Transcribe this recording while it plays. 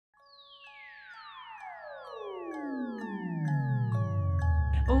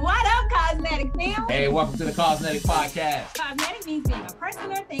What up, Cosmetic fam? Hey, welcome to the Cosmetic Podcast. Cosmetic means being a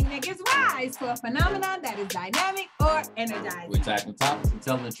person or thing that gives rise to a phenomenon that is dynamic or energizing. We're tackling topics and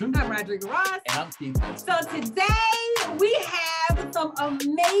telling the truth. I'm Rodrigo Ross. And I'm Keith. So today we have some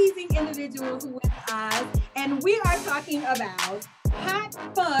amazing individuals with us, and we are talking about hot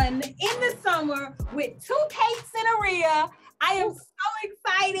fun in the summer with two Kates and a Riya. I am so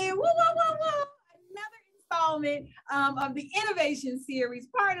excited. Woo, woo, woo, woo. Another installment of the Innovation Series,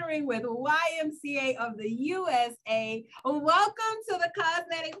 partnering with YMCA of the USA. Welcome to the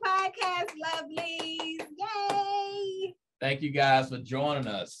Cosmetic Podcast, lovelies. Yay! Thank you guys for joining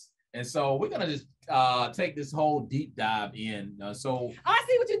us. And so we're going to just take this whole deep dive in. I see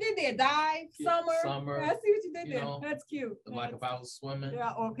what you did there. Dive, summer. I see what you did there. That's cute. Like if I was swimming.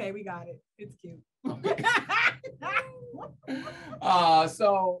 Yeah, okay, we got it. It's cute. Okay.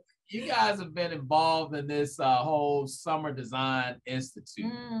 So you guys have been involved in this whole Summer Design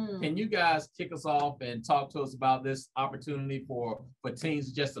Institute. Can you guys kick us off and talk to us about this opportunity for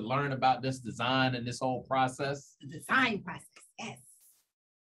teens just to learn about this design and this whole process? The design process, yes.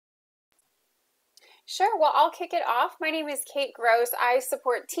 Sure. Well, I'll kick it off. My name is Kate Gross. I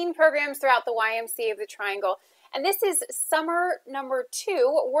support teen programs throughout the YMCA of the Triangle. And this is summer number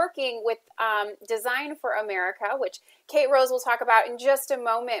 2, working with Design for America, which Kate Rose will talk about in just a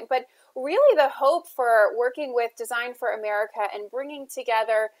moment. But really the hope for working with Design for America and bringing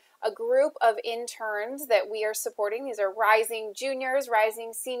together a group of interns that we are supporting. These are rising juniors,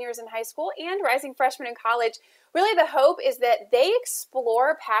 rising seniors in high school, and rising freshmen in college. Really the hope is that they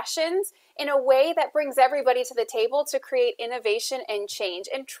explore passions in a way that brings everybody to the table to create innovation and change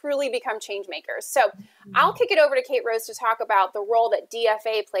and truly become change makers. So I'll kick it over to Kate Rose to talk about the role that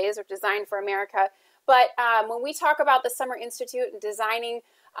DFA plays, or Design for America. But when we talk about the Summer Institute and designing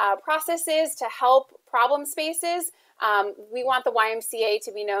processes to help problem spaces, we want the YMCA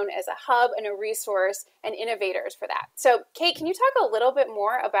to be known as a hub and a resource and innovators for that. So Kate, can you talk a little bit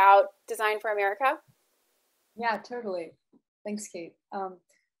more about Design for America? Yeah, totally. Thanks, Kate.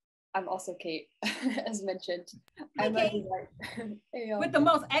 I'm also Kate, as mentioned. I'm Kate. With the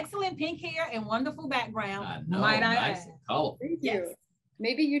most excellent pink hair and wonderful background. I know, nice and colorful. Thank you.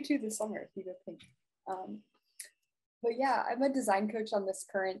 Maybe you too this summer if you go pink. But yeah, I'm a design coach on this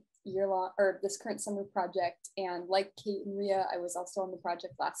current summer project. And like Kate and Riya, I was also on the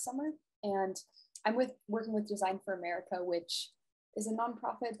project last summer. And I'm working with Design for America, which is a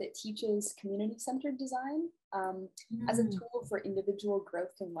nonprofit that teaches community-centered design as a tool for individual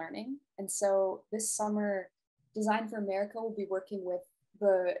growth and learning. And so this summer, Design for America will be working with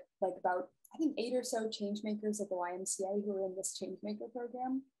about 8 or so change makers at the YMCA who are in this change maker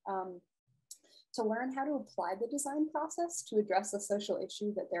program to learn how to apply the design process to address a social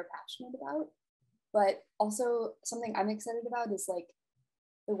issue that they're passionate about. But also something I'm excited about is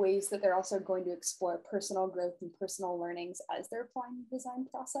the ways that they're also going to explore personal growth and personal learnings as they're applying the design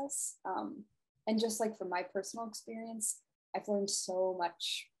process. And just from my personal experience, I've learned so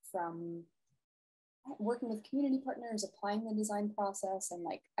much from working with community partners, applying the design process. And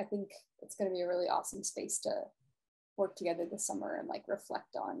I think it's going to be a really awesome space to work together this summer and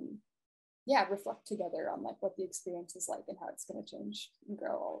reflect together on what the experience is like and how it's going to change and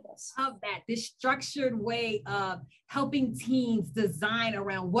grow all of us. Of that, this structured way of helping teens design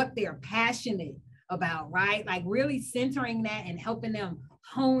around what they're passionate about, right? Really centering that and helping them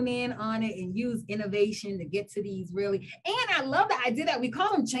hone in on it and use innovation to get to these really. And I love the idea that we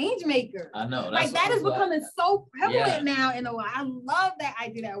call them change makers. I know. That is becoming so prevalent now in the world. I love that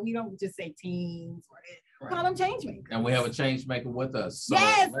idea that we don't just say teens or we call them change makers. And we have a change maker with us. So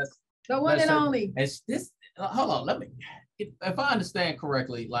yes. The one and only. It's this. Hold on. If I understand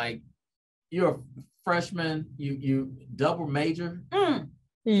correctly, you're a freshman, you double major.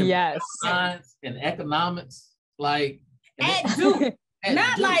 Yes. Science and economics, at Duke.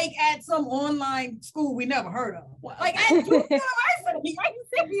 Not Duke. At some online school we never heard of. At Duke University. Are you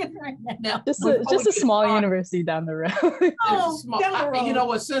serious right now? Just a small university down the road. Down the road. You know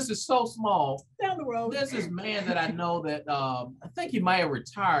what? Since it's so small, down the road. There's this man that I know that I think he might have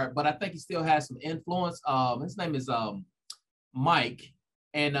retired, but I think he still has some influence. His name is Mike,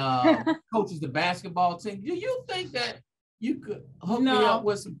 and coaches the basketball team. Do you think that you could hook me up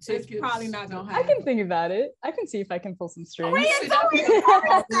with some tickets? It's probably not gonna happen. I can think about it. I can see if I can pull some strings. That's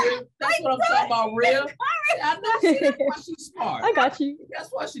what I'm talking about, Riya. I know that's why she's smart. I got you. That's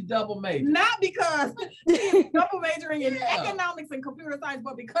why she double majored. Not because she's double majoring in economics and computer science,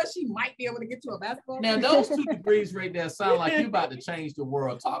 but because she might be able to get to a basketball. Now, those 2 degrees right there sound like you're about to change the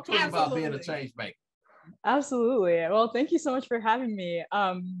world. Talk to us about being a change maker. Absolutely. Well, thank you so much for having me.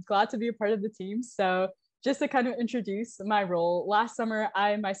 Glad to be a part of the team. So just to kind of introduce my role, last summer,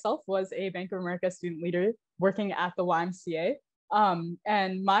 I myself was a Bank of America student leader working at the YMCA.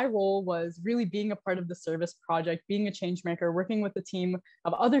 And my role was really being a part of the service project, being a change maker, working with a team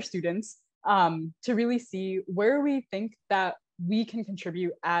of other students to really see where we think that we can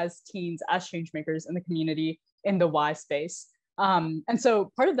contribute as teens, as change makers in the community in the Y space. And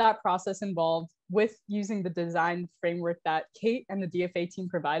so part of that process involved with using the design framework that Kate and the DFA team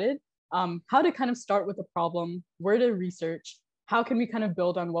provided, how to kind of start with a problem, where to research, how can we kind of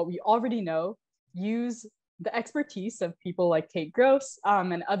build on what we already know, use the expertise of people like Kate Gross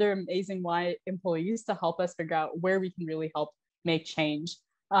and other amazing Y employees to help us figure out where we can really help make change.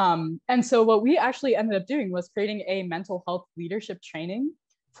 And so what we actually ended up doing was creating a mental health leadership training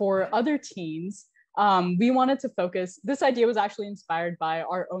for other teens. We wanted to focus, this idea was actually inspired by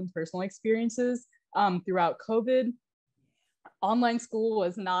our own personal experiences throughout COVID. Online school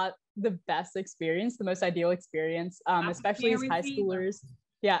was not the best experience, the most ideal experience, especially as high schoolers.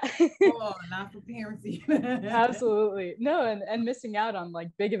 Yeah. Oh, not for parents either. Absolutely. No, and missing out on like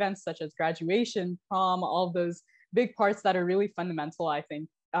big events such as graduation, prom, all of those big parts that are really fundamental, I think,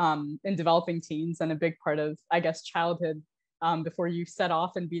 in developing teens and a big part of, I guess, childhood before you set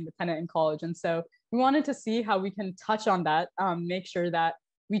off and be independent in college. And so we wanted to see how we can touch on that, make sure that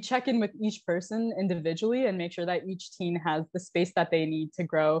we check in with each person individually and make sure that each teen has the space that they need to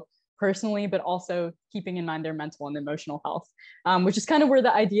grow personally, but also keeping in mind their mental and emotional health, which is kind of where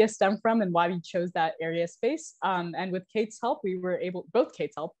the idea stemmed from and why we chose that area space. And with Kate's help, we were able, both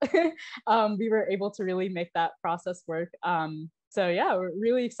Kate's help, we were able to really make that process work. So yeah, we're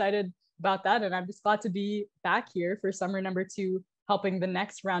really excited about that. And I'm just glad to be back here for summer number 2, helping the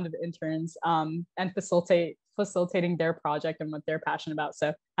next round of interns and facilitating their project and what they're passionate about.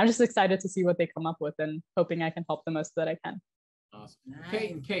 So I'm just excited to see what they come up with and hoping I can help the most that I can. Awesome.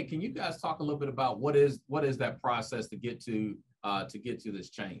 Nice. Kate, can you guys talk a little bit about what is that process to get to this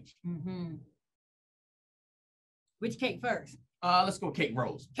change? Mm-hmm. Which Kate first? Let's go Kate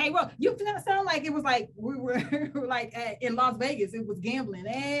Rose. Kate Rose. You sound like it was like we were like in Las Vegas. It was gambling.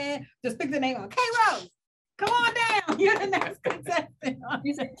 And just pick the name on Kate Rose. Come on down. You're the next contestant.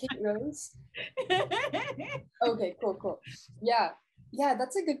 You said Kate Rose? Okay, cool. Yeah,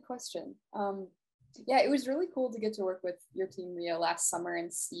 that's a good question. Yeah, it was really cool to get to work with your team, Riya, last summer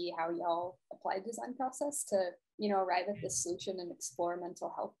and see how y'all applied design process to, arrive at this solution and explore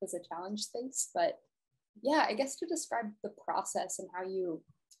mental health as a challenge space. But yeah, I guess to describe the process and how you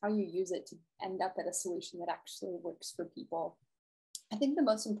use it to end up at a solution that actually works for people. I think the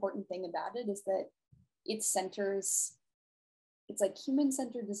most important thing about it is that it's like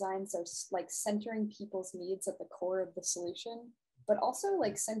human-centered design, so like centering people's needs at the core of the solution, but also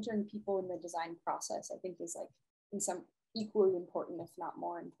like centering people in the design process, I think is like in some equally important, if not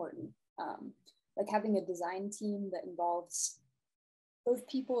more important. Like having a design team that involves both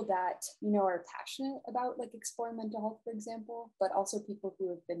people that, are passionate about like exploring mental health, for example, but also people who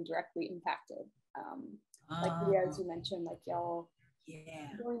have been directly impacted. Like Riya, as you mentioned, like y'all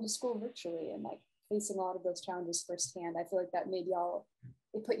going to school virtually and like facing a lot of those challenges firsthand. I feel like that made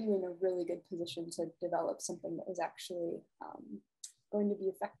it put you in a really good position to develop something that was actually going to be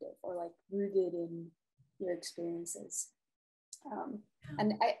effective or like rooted in your experiences.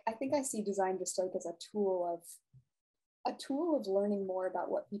 And I think I see design just like as a tool of learning more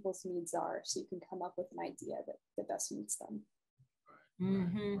about what people's needs are, so you can come up with an idea that best meets them.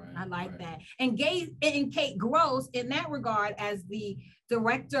 Mm-hmm. Right, I like that. And Kate Gross, in that regard, as the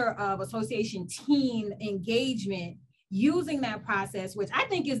director of association teen engagement, using that process, which I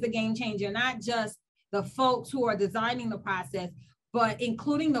think is the game changer, not just the folks who are designing the process, but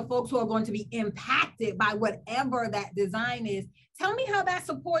including the folks who are going to be impacted by whatever that design is. Tell me how that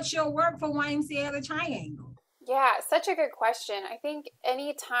supports your work for YMCA The Triangle. Yeah, such a good question. I think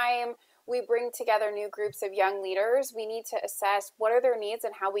anytime we bring together new groups of young leaders, we need to assess what are their needs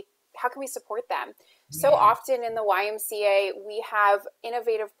and how can we support them. Yeah. So often in the YMCA, we have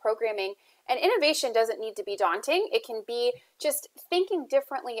innovative programming, and innovation doesn't need to be daunting. It can be just thinking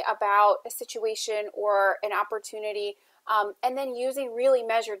differently about a situation or an opportunity, and then using really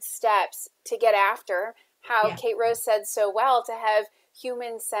measured steps to get after how Kate Rose said so well, to have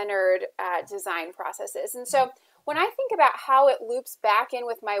human-centered design processes. And so when I think about how it loops back in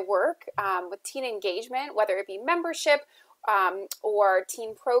with my work with teen engagement, whether it be membership or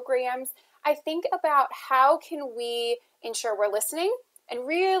teen programs, I think about how can we ensure we're listening and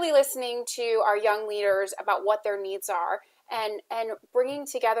really listening to our young leaders about what their needs are, and bringing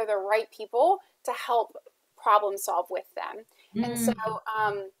together the right people to help problem solve with them. And so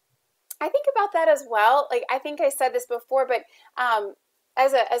I think about that as well. Like, I think I said this before, but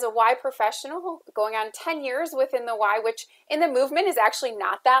as a Y professional, going on 10 years within the Y, which in the movement is actually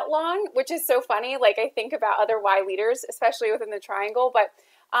not that long, which is so funny. Like I think about other Y leaders, especially within the triangle, but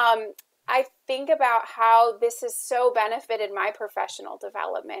I think about how this has so benefited my professional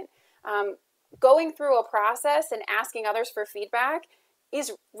development. Going through a process and asking others for feedback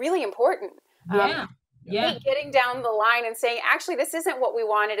is really important. Getting down the line and saying, actually, this isn't what we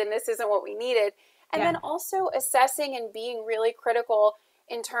wanted and this isn't what we needed. And then also assessing and being really critical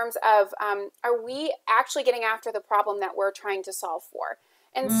in terms of, are we actually getting after the problem that we're trying to solve for?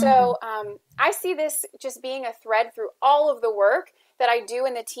 And so I see this just being a thread through all of the work that I do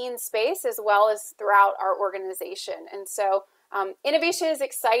in the teen space as well as throughout our organization. And so innovation is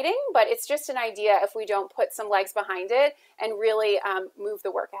exciting, but it's just an idea if we don't put some legs behind it and really move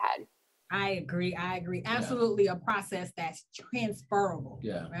the work ahead. I agree. Absolutely a process that's transferable.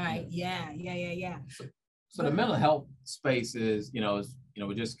 Yeah. Right. Yeah. So the mental health space is,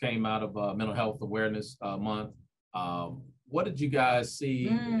 we just came out of Mental Health Awareness Month. What did you guys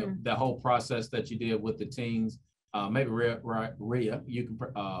see, the whole process that you did with the teens? Maybe Riya, you can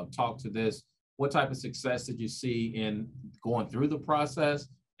talk to this. What type of success did you see in going through the process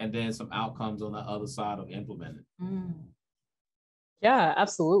and then some outcomes on the other side of implementing? Yeah,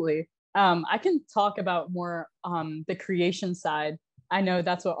 absolutely. I can talk about more the creation side. I know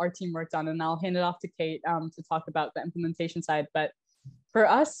that's what our team worked on, and I'll hand it off to Kate to talk about the implementation side. But for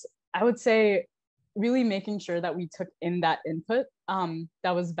us, I would say really making sure that we took in that input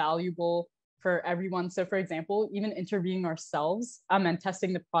that was valuable for everyone. So for example, even interviewing ourselves and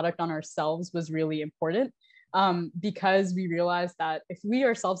testing the product on ourselves was really important because we realized that if we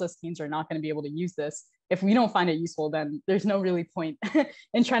ourselves as teens are not going to be able to use this, if we don't find it useful, then there's no really point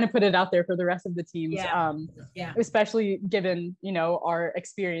in trying to put it out there for the rest of the teams. Especially given, our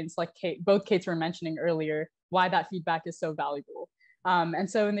experience, like both Kates were mentioning earlier, why that feedback is so valuable. And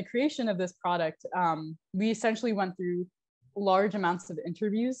so in the creation of this product, we essentially went through large amounts of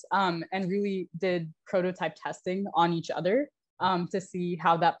interviews and really did prototype testing on each other to see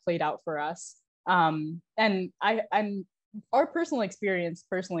how that played out for us. And our personal experience,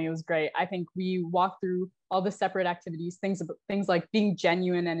 it was great. I think we walked through all the separate activities, things like being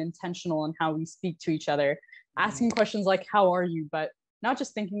genuine and intentional in how we speak to each other, asking questions like, how are you? But not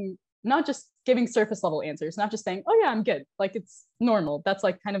just giving surface level answers, not just saying, oh yeah, I'm good. Like it's normal. That's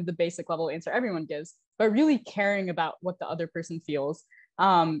like kind of the basic level answer everyone gives, but really caring about what the other person feels.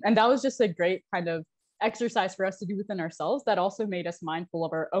 And that was just a great kind of exercise for us to do within ourselves that also made us mindful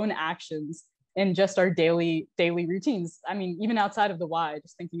of our own actions in just our daily routines. I mean, even outside of the Y,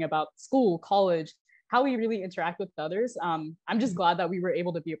 just thinking about school, college, how we really interact with others. I'm just glad that we were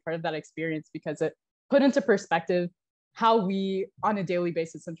able to be a part of that experience because it put into perspective how we on a daily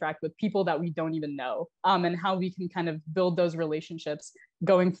basis interact with people that we don't even know, and how we can kind of build those relationships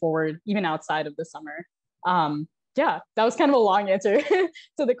going forward, even outside of the summer. Yeah, that was kind of a long answer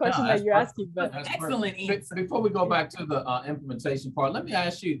to the question that you asked me, but excellent answer. Before we go back to the implementation part, let me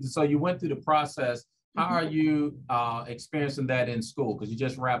ask you, so you went through the process, how are you experiencing that in school? Because you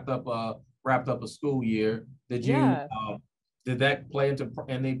just wrapped up a school year. Did that play into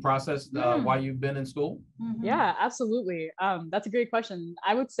any process while you've been in school? Yeah, absolutely. That's a great question.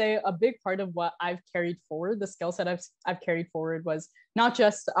 I would say a big part of what I've carried forward, the skill set I've carried forward was not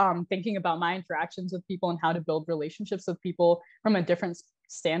just thinking about my interactions with people and how to build relationships with people from a different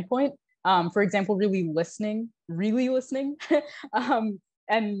standpoint. For example, really listening, and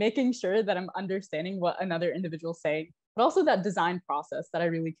making sure that I'm understanding what another individual is saying, but also that design process that I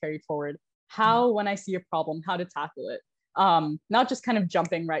really carried forward. How, when I see a problem, how to tackle it. Not just kind of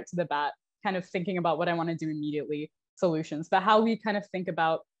jumping right to the bat, kind of thinking about what I want to do immediately, solutions, but how we kind of think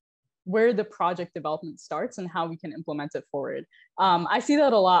about where the project development starts and how we can implement it forward. I see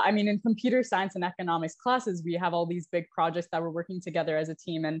that a lot. I mean, in computer science and economics classes, we have all these big projects that we're working together as a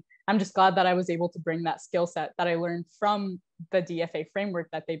team. And I'm just glad that I was able to bring that skill set that I learned from the DFA framework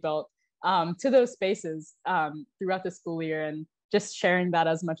that they built to those spaces throughout the school year and just sharing that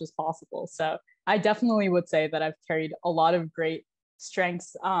as much as possible. So I definitely would say that I've carried a lot of great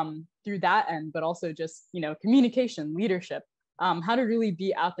strengths through that end, but also just, communication, leadership, how to really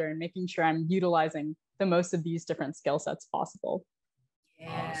be out there and making sure I'm utilizing the most of these different skill sets possible.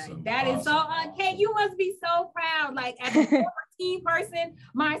 Yeah, awesome. That is so, Kate, you must be so proud, like as a former team person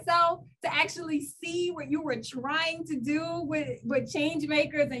myself, to actually see what you were trying to do with change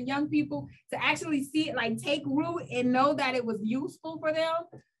makers and young people, to actually see it like take root and know that it was useful for them.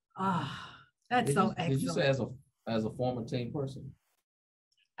 That's so excellent. Did you say as a former team person?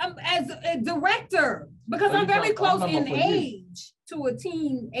 As a director, because I'm very close in age. age to a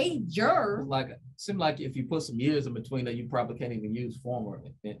teenager. Seems like if you put some years in between that, you probably can't even use former.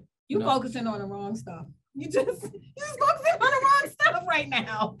 You focusing on the wrong stuff. You just focusing on the wrong stuff right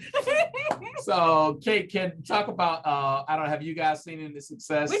now. So, Kate, can talk about I don't know, have you guys seen any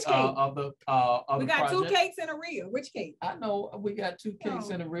success of the we got project? 2 Kates and a Riya. Which Kate? I know we got 2 Kates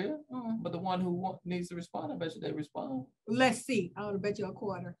and a Riya, but the one who needs to respond, I bet you they respond. Let's see. I want to bet you a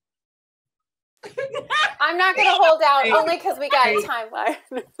quarter. I'm not going to hold out only because we got a timeline.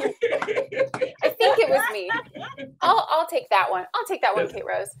 I think it was me. I'll take that one. I'll take that one, Kate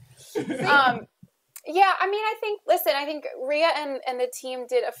Rose. Yeah, I mean, I think Riya and the team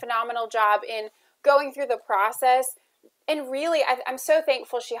did a phenomenal job in going through the process. And really, I'm so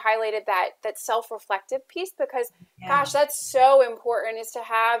thankful she highlighted that self-reflective piece because, gosh, that's so important, is to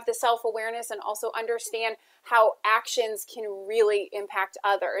have the self-awareness and also understand how actions can really impact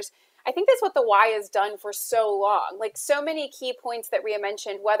others. I think that's what the Y has done for so long. Like, so many key points that Riya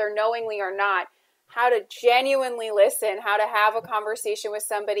mentioned, whether knowingly or not, how to genuinely listen, how to have a conversation with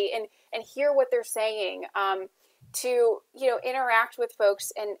somebody and hear what they're saying, to, interact with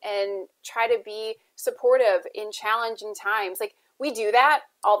folks and try to be supportive in challenging times. Like, we do that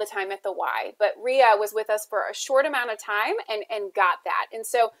all the time at the Y, but Riya was with us for a short amount of time and got that. And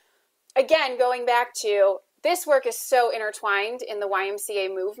so, again, going back to, this work is so intertwined in the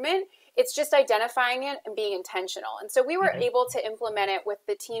YMCA movement. It's just identifying it and being intentional. And so we were able to implement it with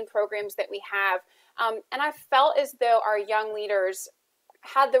the teen programs that we have. And I felt as though our young leaders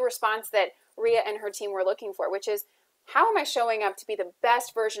had the response that Riya and her team were looking for, which is, how am I showing up to be the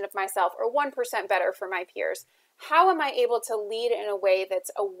best version of myself or 1% better for my peers? How am I able to lead in a way that's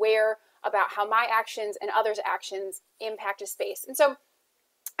aware about how my actions and others' actions impact a space? And so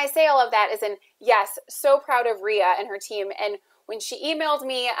I say all of that as in, yes, so proud of Riya and her team. And when she emailed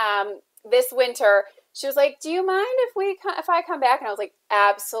me this winter, she was like, do you mind if I come back? And I was like,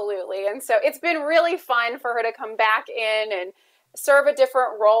 absolutely. And so it's been really fun for her to come back in and serve a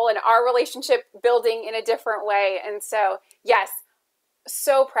different role in our relationship building in a different way. And so, yes,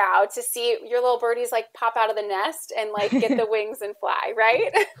 so proud to see your little birdies like pop out of the nest and like get the wings and fly,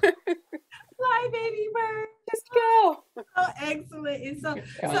 right? Fly, baby bird. Just go. Oh, excellent. And so,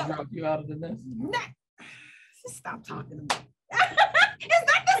 drop you out of the nest. Just stop talking to me. Is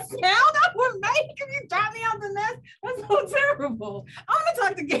that the sound I would make if you drop me out the nest? That's so terrible. I'm gonna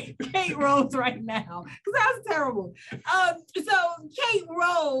talk to Kate Rose right now because that's terrible. So Kate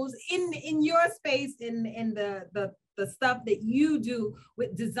Rose, in your space, in the stuff that you do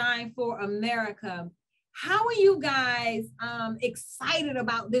with Design for America, how are you guys excited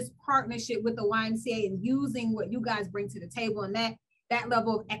about this partnership with the YMCA and using what you guys bring to the table and that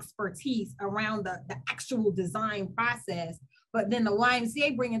level of expertise around the actual design process, but then the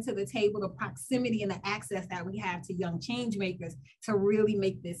YMCA bringing to the table the proximity and the access that we have to young change makers to really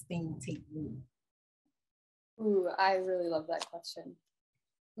make this thing take root? Ooh, I really love that question.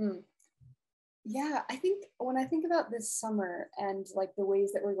 Yeah, I think when I think about this summer and like the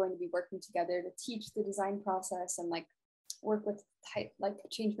ways that we're going to be working together to teach the design process and like work with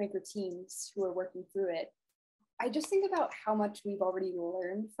change maker teams who are working through it, I just think about how much we've already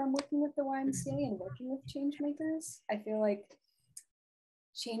learned from working with the YMCA and working with change makers. I feel like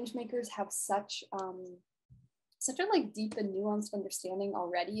change makers have such a like deep and nuanced understanding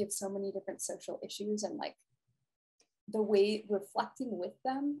already of so many different social issues, and like the way reflecting with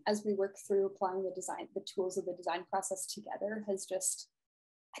them as we work through applying the tools of the design process together has just,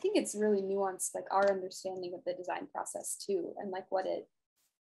 I think it's really nuanced, like our understanding of the design process too, and like what it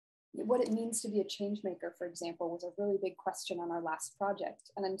means to be a change maker, for example, was a really big question on our last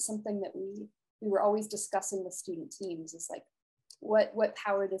project. And then something that we were always discussing with student teams is like, what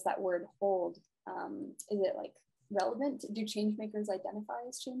power does that word hold? Is it like relevant? Do change makers identify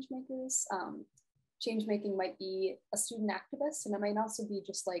as change makers? Change making might be a student activist, and it might also be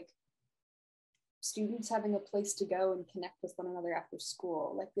just like students having a place to go and connect with one another after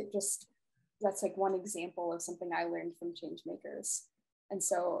school. Like that's like one example of something I learned from change makers. And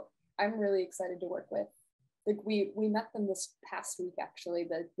so I'm really excited to work with, like we met them this past week, actually,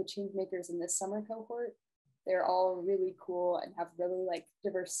 the change makers in this summer cohort. They're all really cool and have really like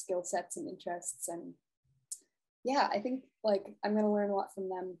diverse skill sets and interests. And yeah, I think like I'm going to learn a lot from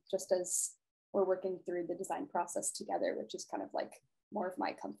them just as we're working through the design process together, which is kind of like more of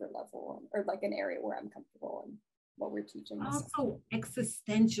my comfort level, or like an area where I'm comfortable and what we're teaching. Also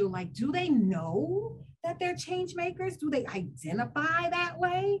existential, like, do they know that they're change makers? Do they identify that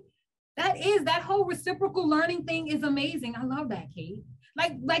way? That whole reciprocal learning thing is amazing. I love that, Kate.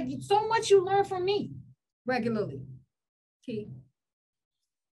 Like so much you learn from me regularly, Kate.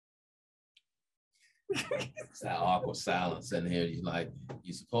 It's that awkward silence in here.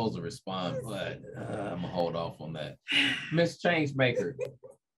 You're supposed to respond, but I'm gonna hold off on that. Miss Changemaker,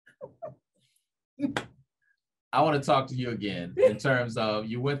 I want to talk to you again in terms of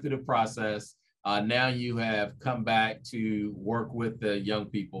you went through the process. Now you have come back to work with the young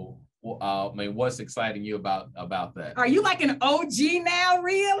people. I mean, what's exciting you about that? Are you like an OG now,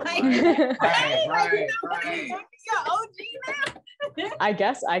 Rhea? Like, right. You're OG now. I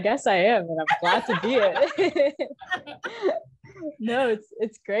guess I am, and I'm glad to be it. No,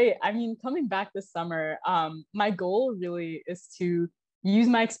 it's great. I mean, coming back this summer, my goal really is to use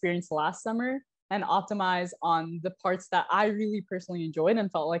my experience last summer and optimize on the parts that I really personally enjoyed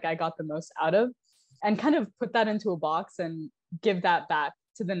and felt like I got the most out of, and kind of put that into a box and give that back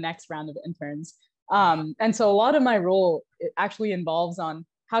to the next round of interns. And so a lot of my role actually involves on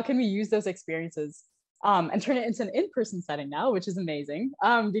how can we use those experiences and turn it into an in-person setting now, which is amazing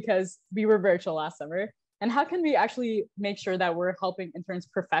because we were virtual last summer. And how can we actually make sure that we're helping interns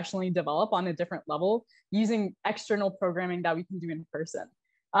professionally develop on a different level using external programming that we can do in person?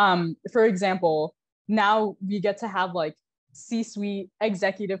 For example, now we get to have like C-suite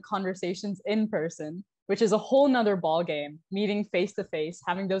executive conversations in person, which is a whole nother ball game, meeting face-to-face,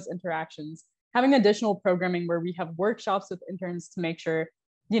 having those interactions, having additional programming where we have workshops with interns to make sure,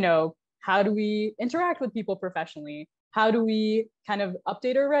 how do we interact with people professionally? How do we kind of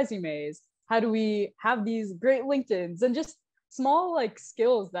update our resumes? How do we have these great LinkedIns and just small like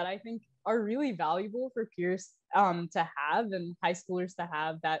skills that I think are really valuable for peers to have and high schoolers to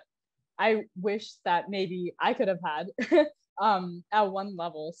have that I wish that maybe I could have had at one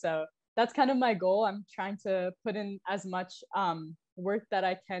level. So that's kind of my goal. I'm trying to put in as much work that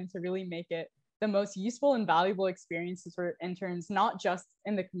I can to really make it the most useful and valuable experiences for interns, not just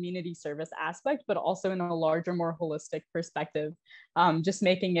in the community service aspect, but also in a larger, more holistic perspective, just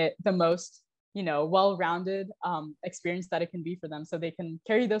making it the most, well-rounded experience that it can be for them so they can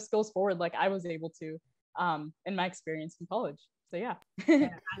carry those skills forward like I was able to in my experience in college. So yeah. I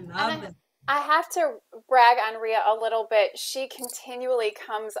love it. I have to brag on Riya a little bit. She continually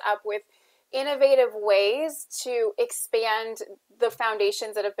comes up with innovative ways to expand the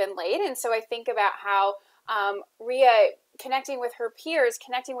foundations that have been laid. And so I think about how Riya connecting with her peers,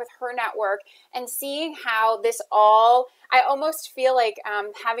 connecting with her network, and seeing how this all, I almost feel like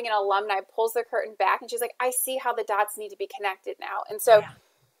having an alumni pulls the curtain back and she's like, I see how the dots need to be connected now. And so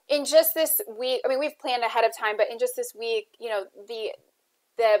in just this week, I mean, we've planned ahead of time, but in just this week,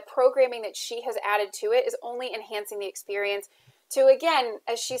 the programming that she has added to it is only enhancing the experience to, again,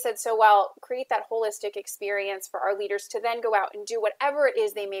 as she said so well, create that holistic experience for our leaders to then go out and do whatever it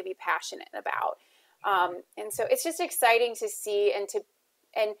is they may be passionate about. And so it's just exciting to see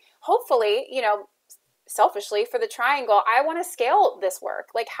and hopefully, selfishly for the Triangle, I want to scale this work.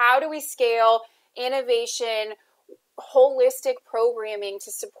 Like, how do we scale innovation, holistic programming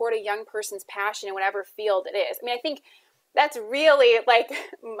to support a young person's passion in whatever field it is? I mean, I think that's really like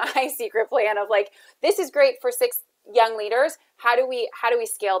my secret plan of like, this is great for 6 young leaders. How do we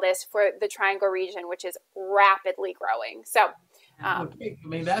scale this for the Triangle region, which is rapidly growing? So, I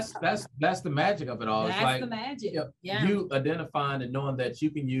mean, that's the magic of it all. That's it's like, the magic. You identifying and knowing that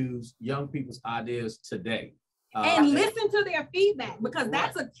you can use young people's ideas today. And listen to their feedback, because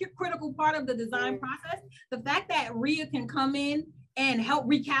that's a critical part of the design process. The fact that Riya can come in and help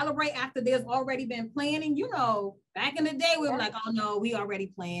recalibrate after there's already been planning. Back in the day, we were like, oh no, we already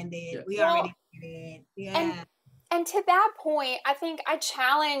planned it. We already did it. Yeah. And to that point, I think I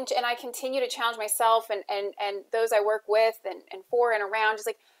challenge and I continue to challenge myself and those I work with and for and around, just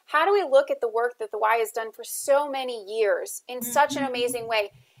like, how do we look at the work that the Y has done for so many years in such an amazing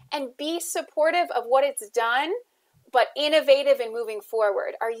way and be supportive of what it's done, but innovative and moving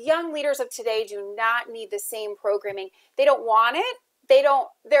forward? Our young leaders of today do not need the same programming. They don't want it.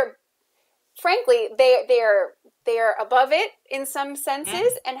 Frankly, they're above it in some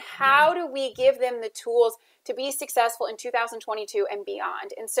senses. And how do we give them the tools to be successful in 2022 and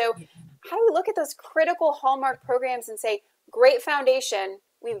beyond? And so how do we look at those critical hallmark programs and say, great foundation,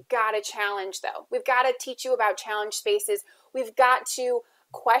 we've got to challenge though. We've got to teach you about challenge spaces. We've got to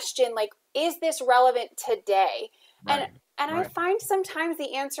question, like, is this relevant today? Right. And I find sometimes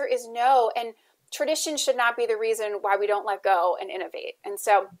the answer is no. And tradition should not be the reason why we don't let go and innovate. And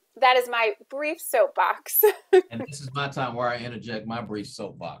so that is my brief soapbox. And this is my time where I interject my brief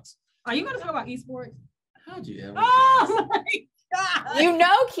soapbox. Are you going to talk about esports? How'd you ever? Oh my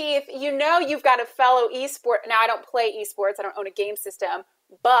God. Keith, you've got a fellow esport. Now, I don't play esports. I don't own a game system,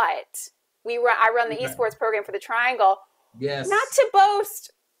 but I run the esports program for the Triangle. Yes. Not to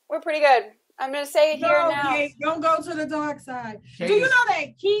boast. We're pretty good. I'm going to say it here now. Kate, don't go to the dark side. Do you know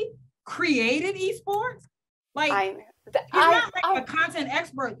that Keith created esports. Like, he's not like a content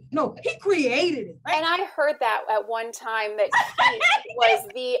expert. No, he created it. Right? And I heard that at one time that he was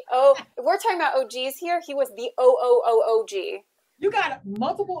we're talking about OGs here. He was the OOOOG. You got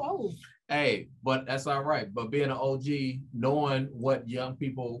multiple O's. Hey, but that's all right. But being an OG, knowing what young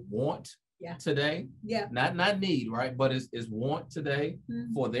people want today, not need, right? But is want today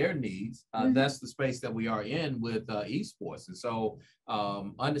for their needs. That's the space that we are in with esports. And so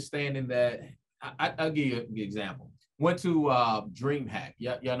understanding that, I'll give you an example. Went to DreamHack.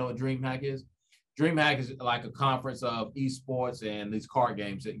 Y'all know what DreamHack is? DreamHack is like a conference of esports and these card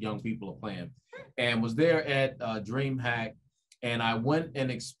games that young people are playing. And was there at DreamHack. And I went and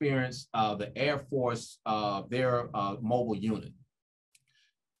experienced the Air Force, their mobile unit.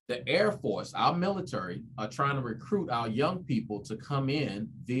 The Air Force, our military, are trying to recruit our young people to come in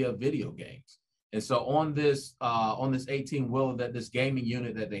via video games. And so on this 18-wheeler, that this gaming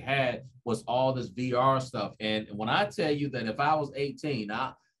unit that they had was all this VR stuff. And when I tell you that if I was 18,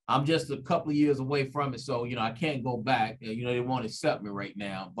 I'm just a couple of years away from it. So, I can't go back. They won't accept me right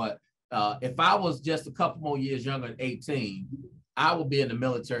now. But if I was just a couple more years younger than 18, I would be in the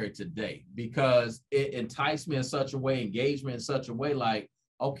military today because it enticed me in such a way, engaged me in such a way like,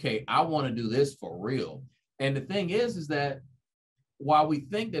 okay, I want to do this for real. And the thing is that while we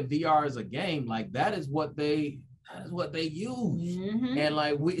think that VR is a game, like that is what they use. And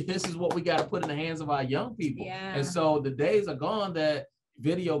like this is what we got to put in the hands of our young people. And so the days are gone that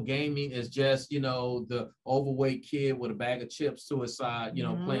video gaming is just, the overweight kid with a bag of chips to his side,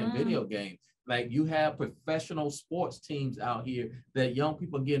 playing video games. Like you have professional sports teams out here that young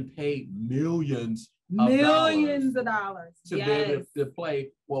people are getting paid millions of dollars to be able to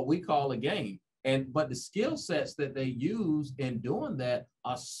play what we call a game. But the skill sets that they use in doing that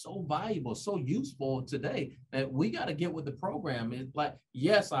are so valuable, so useful today that we got to get with the program. It's like,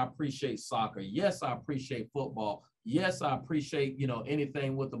 yes, I appreciate soccer. Yes, I appreciate football. Yes, I appreciate,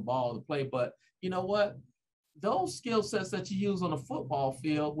 anything with the ball to play. But you know what? Those skill sets that you use on a football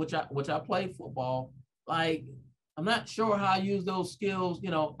field, which I play football, like I'm not sure how I use those skills.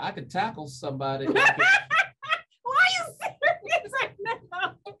 I could tackle somebody. Why are you serious right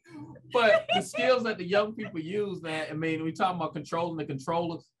now? But the skills that the young people use, man, I mean, we talking about controlling the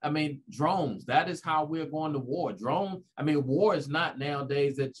controllers. I mean, drones, that is how we're going to war. War is not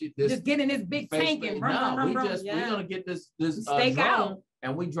nowadays that just getting this big tank and we're going to get this stake drone out.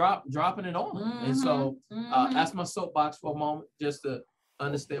 And we dropping it on them. And so that's my soapbox for a moment, just to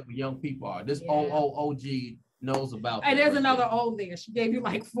understand what young people are. This OOOG knows about. And there's another O there. She gave you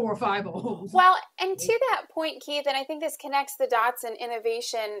like 4 or 5 O's. Well, and to that point, Keith, and I think this connects the dots and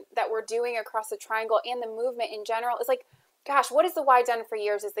innovation that we're doing across the triangle and the movement in general. Is like, gosh, what has the Y done for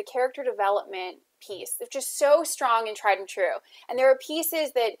years is the character development piece. It's just so strong and tried and true. And there are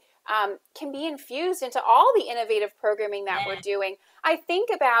pieces that can be infused into all the innovative programming that we're doing. I think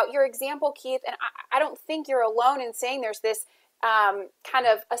about your example, Keith, and I don't think you're alone in saying there's this kind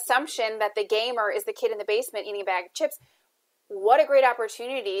of assumption that the gamer is the kid in the basement eating a bag of chips. What a great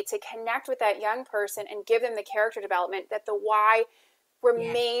opportunity to connect with that young person and give them the character development that the Y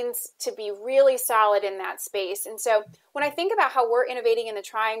remains to be really solid in that space. And so when I think about how we're innovating in the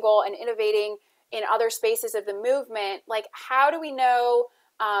triangle and innovating in other spaces of the movement, like how do we know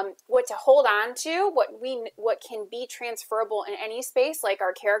what to hold on to, what can be transferable in any space, like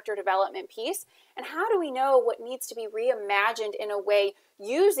our character development piece, and how do we know what needs to be reimagined in a way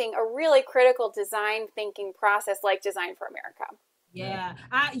using a really critical design thinking process like Design for America? Yeah,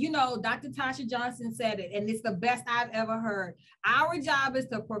 Dr. Tasha Johnson said it, and it's the best I've ever heard. Our job is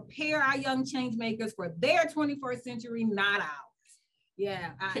to prepare our young change makers for their 21st century, not ours.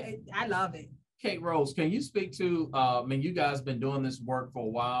 Yeah, I love it. Kate Rose, can you speak to, you guys have been doing this work for a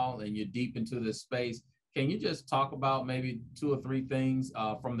while and you're deep into this space. Can you just talk about maybe 2 or 3 things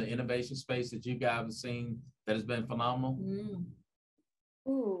from the innovation space that you guys have seen that has been phenomenal?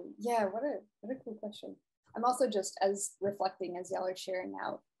 Ooh, yeah, what a cool question. I'm also just as reflecting as y'all are sharing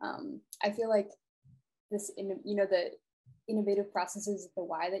out. I feel like the innovative processes of the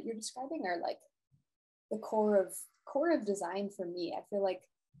Y that you're describing are like the core of design for me. I feel like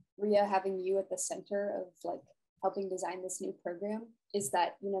Riya, having you at the center of like helping design this new program is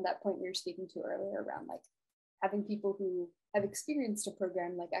that, that point we were speaking to earlier around like having people who have experienced a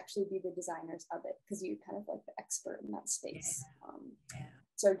program like actually be the designers of it, because you're kind of like the expert in that space.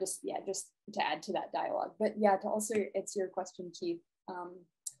 So just to add to that dialogue, but to also answer your question, Keith.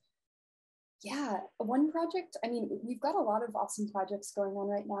 One project, we've got a lot of awesome projects going on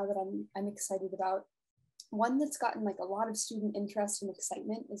right now that I'm excited about. One that's gotten like a lot of student interest and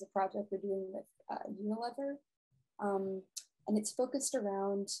excitement is a project we're doing with Unilever. And it's focused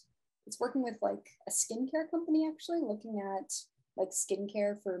around it's working with like a skincare company, actually looking at like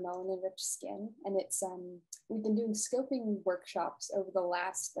skincare for melanin-rich skin. And it's we've been doing scoping workshops over the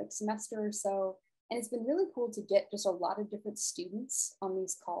last like semester or so, and it's been really cool to get just a lot of different students on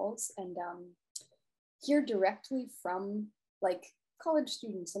these calls and hear directly from like college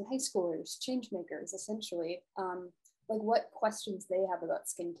students and high schoolers, change makers, essentially, like what questions they have about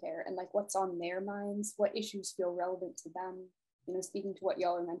skincare and like what's on their minds, what issues feel relevant to them. You know, speaking to what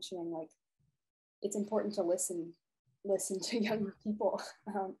y'all are mentioning, like it's important to listen to young people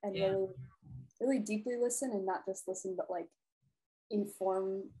and really deeply listen, and not just listen, but like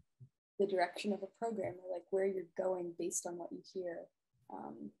inform the direction of a program or like where you're going based on what you hear.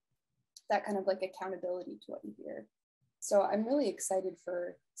 That kind of like accountability to what you hear. So I'm really excited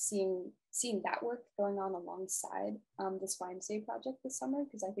for seeing that work going on alongside this YMCA project this summer,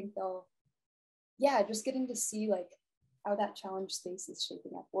 because I think just getting to see like how that challenge space is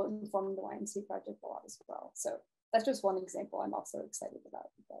shaping up will inform the YMCA project a lot as well. So that's just one example I'm also excited about.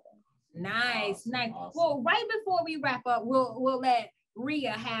 Nice. Well, right before we wrap up, we'll let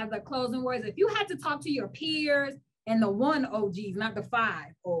Riya have the closing words. If you had to talk to your peers and the 1 OGs, not the 5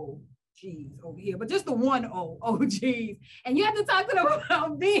 OGs over here, but just the 1 OGs, and you have to talk to them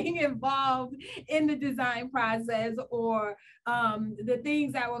about being involved in the design process or the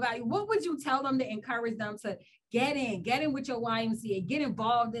things that will value, what would you tell them to encourage them to get in with your YMCA, get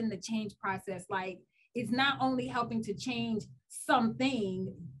involved in the change process? Like, it's not only helping to change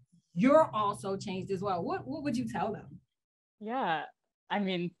something, you're also changed as well. What would you tell them? Yeah, I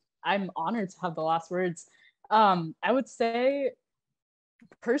mean, I'm honored to have the last words. I would say,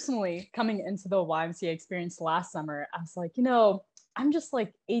 personally, coming into the YMCA experience last summer, I was like, I'm just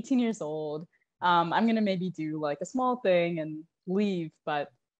like 18 years old. I'm going to maybe do like a small thing and leave, but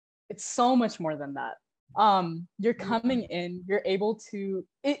it's so much more than that. You're coming in, you're able to,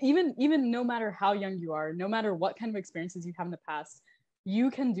 even no matter how young you are, no matter what kind of experiences you have in the past,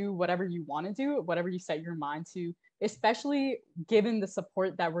 you can do whatever you want to do, whatever you set your mind to, especially given the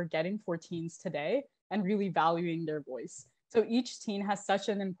support that we're getting for teens today and really valuing their voice. So each teen has such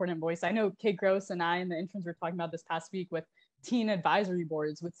an important voice. I know Kate Gross and I and the interns were talking about this past week with teen advisory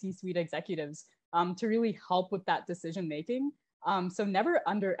boards with C-suite executives to really help with that decision making. So never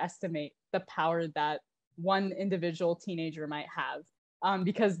underestimate the power that one individual teenager might have,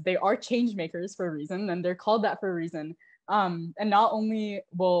 because they are change makers for a reason, and they're called that for a reason. And not only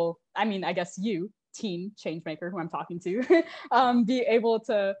will, I guess you, teen change maker who I'm talking to, be able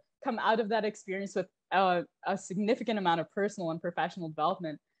to come out of that experience with a significant amount of personal and professional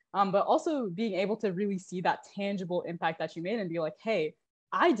development, but also being able to really see that tangible impact that you made and be like, hey,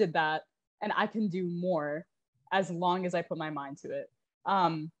 I did that and I can do more as long as I put my mind to it.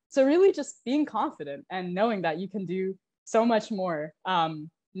 So really just being confident and knowing that you can do so much more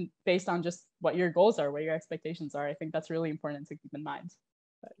based on just what your goals are, what your expectations are. I think that's really important to keep in mind.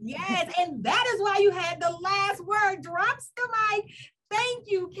 Yes, and that is why you had the last word. Drops the mic. Thank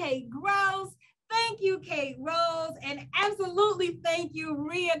you, Kate Gross. Thank you, Kate Rose, and absolutely thank you,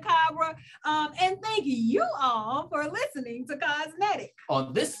 Riya Kabra, and thank you all for listening to Cosmetic.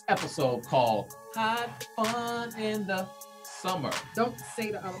 On this episode called Hot Fun in the Summer. Don't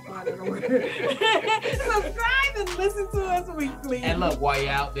say the other part of the word. Subscribe and listen to us weekly. And look, while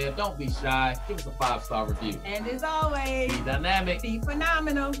you're out there, don't be shy. Give us a 5-star review. And as always, be dynamic, be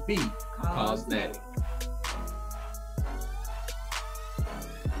phenomenal, be cosmetic.